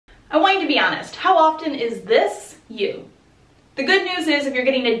I want you to be honest. How often is this you? The good news is if you're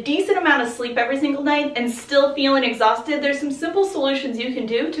getting a decent amount of sleep every single night and still feeling exhausted, there's some simple solutions you can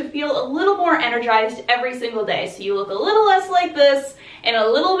do to feel a little more energized every single day. So you look a little less like this and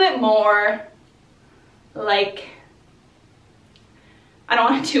a little bit more like, I don't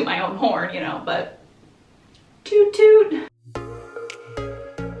want to toot my own horn, you know, but toot toot.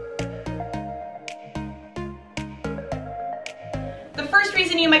 The first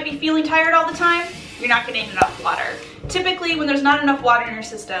reason you might be feeling tired all the time, you're not getting enough water. Typically, when there's not enough water in your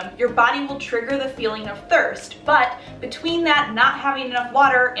system, your body will trigger the feeling of thirst. But between that not having enough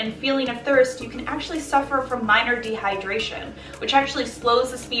water and feeling of thirst, you can actually suffer from minor dehydration, which actually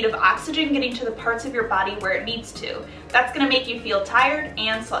slows the speed of oxygen getting to the parts of your body where it needs to. That's gonna make you feel tired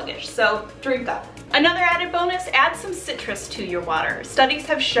and sluggish, so drink up. Another added bonus, add some citrus to your water. Studies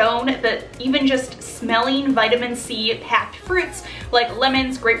have shown that even just smelling vitamin C packed fruits like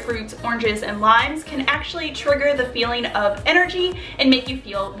lemons, grapefruits, oranges, and limes can actually trigger the feeling of energy and make you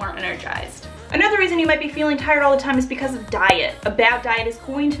feel more energized. Another reason you might be feeling tired all the time is because of diet. A bad diet is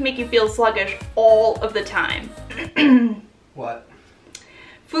going to make you feel sluggish all of the time. What?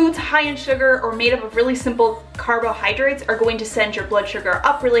 Foods high in sugar or made up of really simple carbohydrates are going to send your blood sugar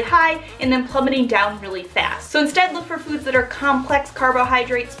up really high and then plummeting down really fast. So instead look for foods that are complex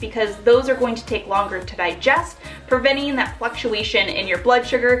carbohydrates because those are going to take longer to digest, preventing that fluctuation in your blood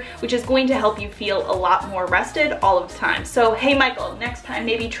sugar, which is going to help you feel a lot more rested all of the time. So hey Michael, next time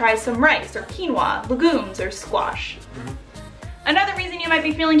maybe try some rice or quinoa, legumes, or squash. Another reason you might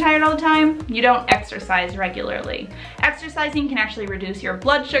be feeling tired all the time, you don't exercise regularly. Exercising can actually reduce your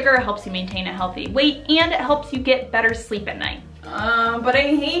blood sugar, helps you maintain a healthy weight, and it helps you get better sleep at night. But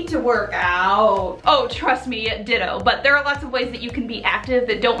I hate to work out. Oh, trust me, ditto. But there are lots of ways that you can be active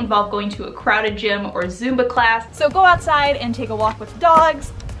that don't involve going to a crowded gym or Zumba class. So go outside and take a walk with the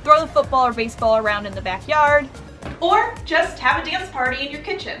dogs, throw the football or baseball around in the backyard, or just have a dance party in your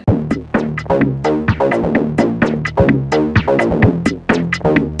kitchen.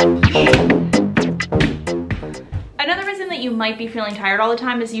 Another reason that you might be feeling tired all the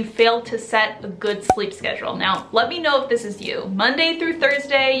time is you fail to set a good sleep schedule. Now, let me know if this is you. Monday through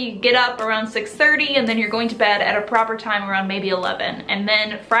Thursday, you get up around 6:30 and then you're going to bed at a proper time around maybe 11. And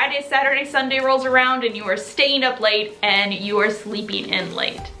then Friday, Saturday, Sunday rolls around and you are staying up late and you are sleeping in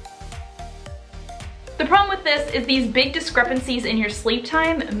late. The problem with this is these big discrepancies in your sleep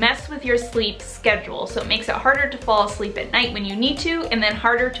time mess with your sleep schedule, so it makes it harder to fall asleep at night when you need to and then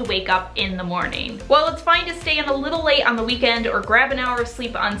harder to wake up in the morning. While it's fine to stay in a little late on the weekend or grab an hour of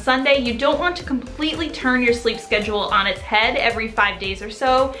sleep on Sunday, you don't want to completely turn your sleep schedule on its head every 5 days or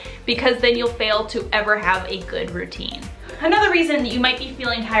so, because then you'll fail to ever have a good routine. Another reason that you might be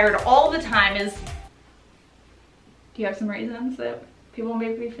feeling tired all the time is, do you have some reasons that people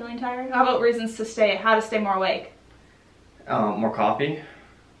may be feeling tired? How about reasons to how to stay more awake? More coffee,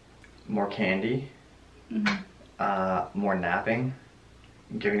 more candy, more napping,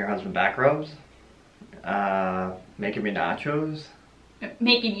 giving your husband back rubs, making me nachos.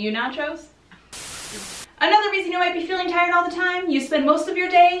 Making you nachos? Another reason you might be feeling tired all the time, you spend most of your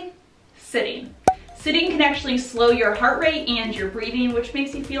day sitting. Sitting can actually slow your heart rate and your breathing, which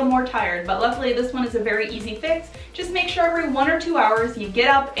makes you feel more tired, but luckily this one is a very easy fix. Just make sure every 1 or 2 hours you get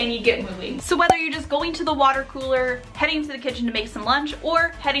up and you get moving. So whether you're just going to the water cooler, heading to the kitchen to make some lunch, or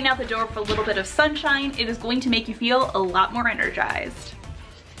heading out the door for a little bit of sunshine, it is going to make you feel a lot more energized.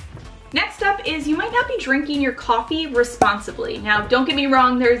 Next up is you might not be drinking your coffee responsibly. Now, don't get me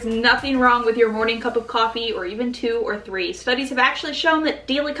wrong, there's nothing wrong with your morning cup of coffee or even 2 or 3. Studies have actually shown that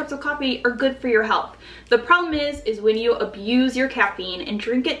daily cups of coffee are good for your health. The problem is when you abuse your caffeine and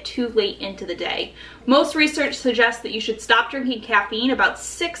drink it too late into the day. Most research suggests that you should stop drinking caffeine about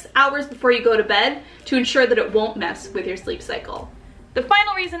 6 hours before you go to bed to ensure that it won't mess with your sleep cycle. The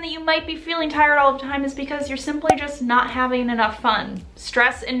final reason that you might be feeling tired all the time is because you're simply just not having enough fun.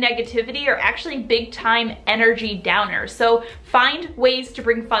 Stress and negativity are actually big time energy downers, so find ways to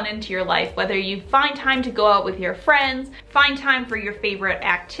bring fun into your life, whether you find time to go out with your friends, find time for your favorite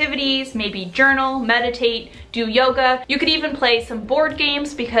activities, maybe journal, meditate, do yoga. You could even play some board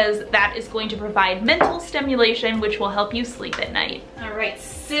games because that is going to provide mental stimulation, which will help you sleep at night. All right,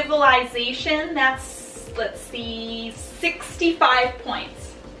 civilization, that's, let's see, 65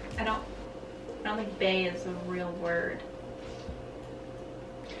 points. I don't think bay is a real word.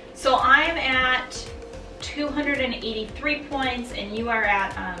 So I'm at 283 points and you are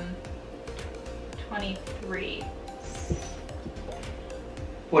at 23.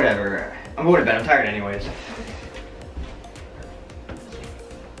 Whatever. I'm going to bed. I'm tired anyways.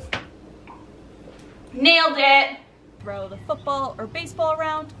 Nailed it. Throw the football or baseball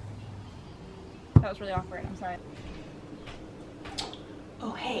around, That was really awkward. I'm sorry.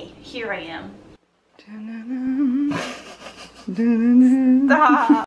 Oh, hey, here I am. Stop.